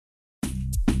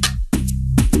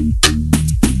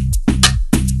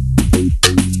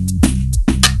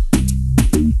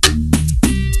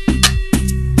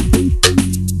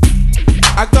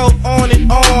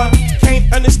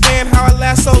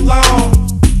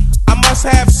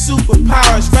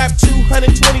bars, rap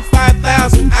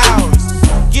 225,000 hours.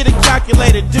 Get a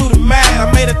calculator, do the math.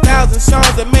 I made 1,000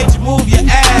 songs that made you move your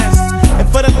ass. And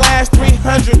for the last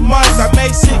 300 months, I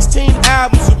made 16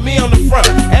 albums with me on the front,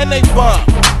 and they bump.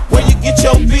 Where you get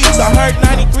your beats? I heard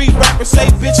 93 rappers say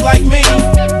bitch like me.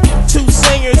 2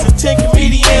 singers and 10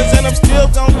 comedians, and I'm still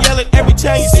gon' yell it every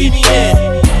time you see me in.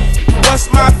 What's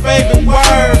my favorite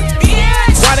word?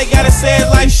 Why they gotta say it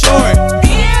like short?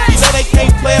 You know they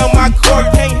can't play on my court,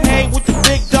 can't hang with the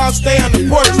big dogs, stay on the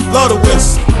porch. Blow the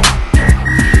whistle.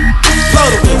 Blow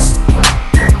the whistle.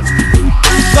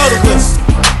 Blow the whistle.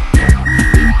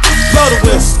 Blow the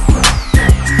whistle.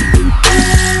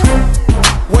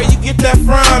 Where you get that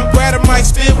from? Grab a mic,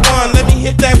 spit one. Let me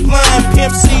hit that plum.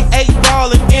 Pimp C, 8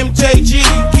 Ball, and MJG.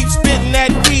 Keep spitting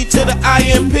that D to the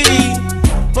IMP.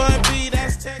 Bun B,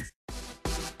 that's Texas.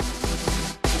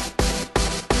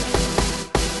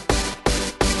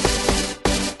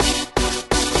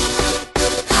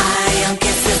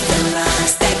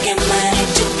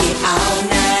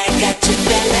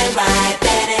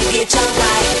 Get your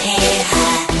right hand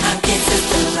high. I'm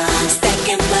consistent, I'm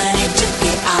stacking money, juke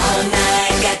it all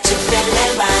night. Got you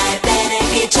feeling right, better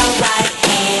get your right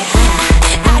hand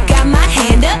high. I got my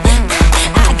hand up,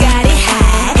 I got it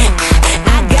high.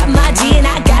 I got my G and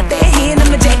I got the hand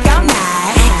on my jack all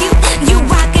night. You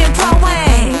rockin' Pro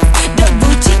Wayne, the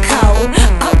Gucci code.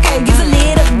 Okay, give a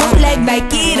little bootleg, make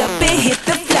it up and hit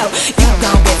the flow. You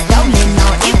gon' get stolen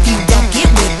on if you don't get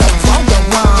with the program.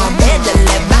 Better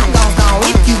let bygones go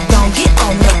if you get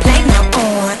on the plane now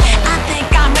on. I think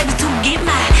I'm ready to get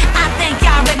mine. I think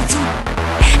y'all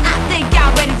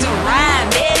ready to ride.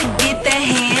 Better get the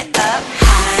hand up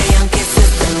high. I'm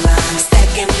consistent, I'm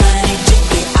stacking money,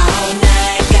 juke it all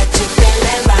night. Got you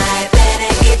feeling right,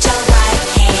 better get your right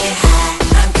hand high.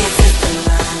 I'm consistent,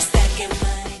 I'm stacking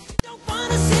money. Don't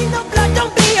wanna see no blood,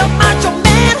 don't be a macho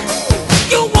man.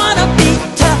 You wanna be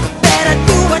tough, better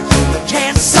do what you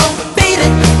can, so beat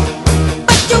it.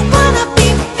 But you wanna be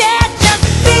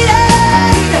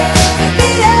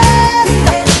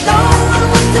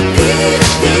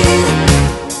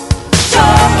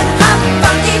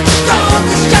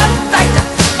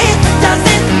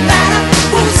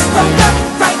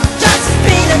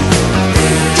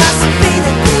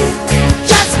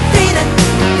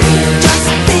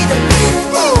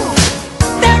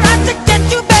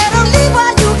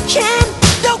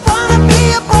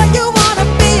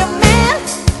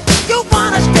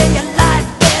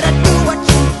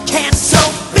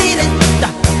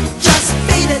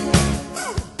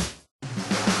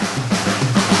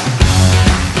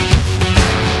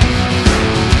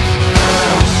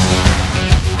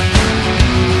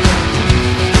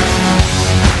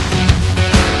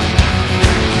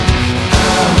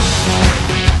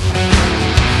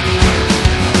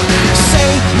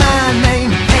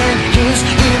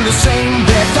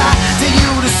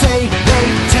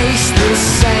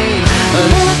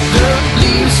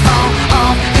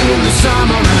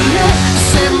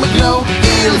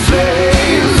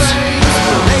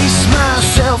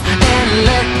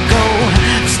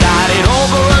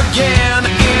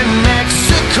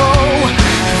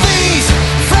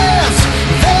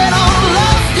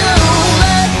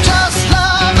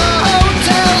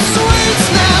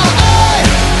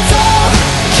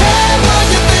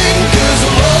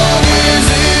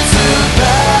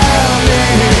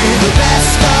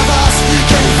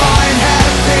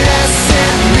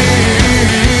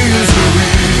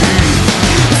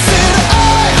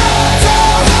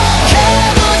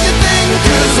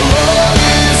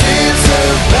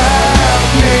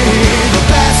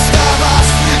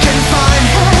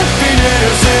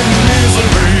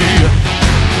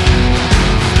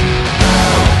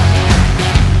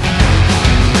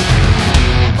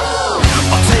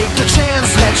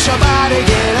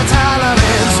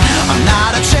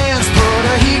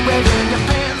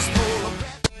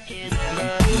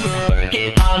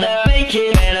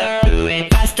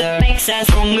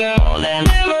Stronger than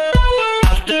ever.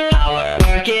 After our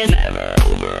work is never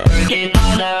over. Work it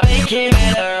harder, make it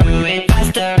better. Do it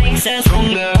faster, makes us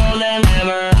stronger than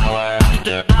ever. Hour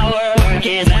after hour, work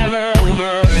is never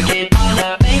over. Work it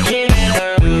harder, make it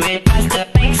better. Do it faster,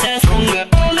 makes us stronger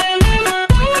than ever.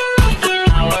 Hour after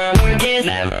hour, work is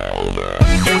never over.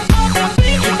 Work it harder,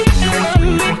 make it better.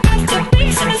 Do it faster,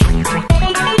 makes us stronger than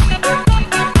ever.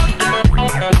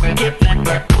 Hour, work it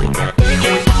never over. Work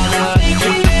it harder, make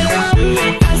it better. Do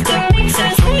it faster, makes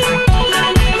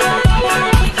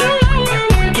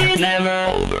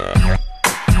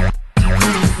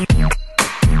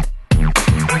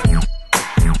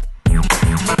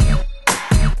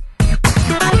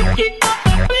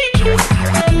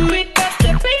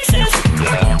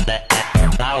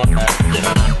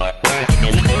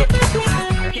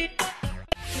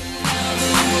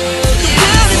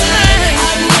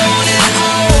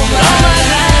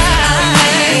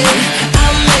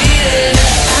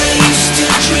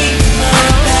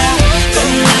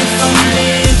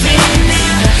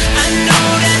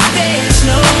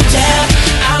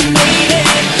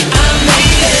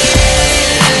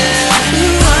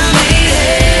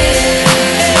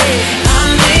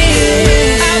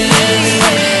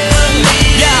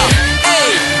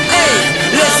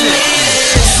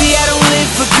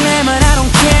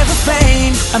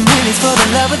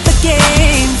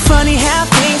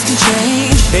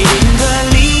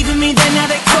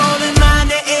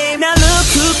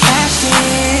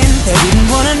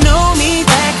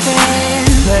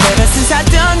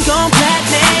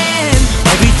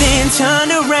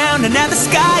turned around and now the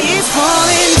sky is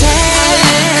falling down.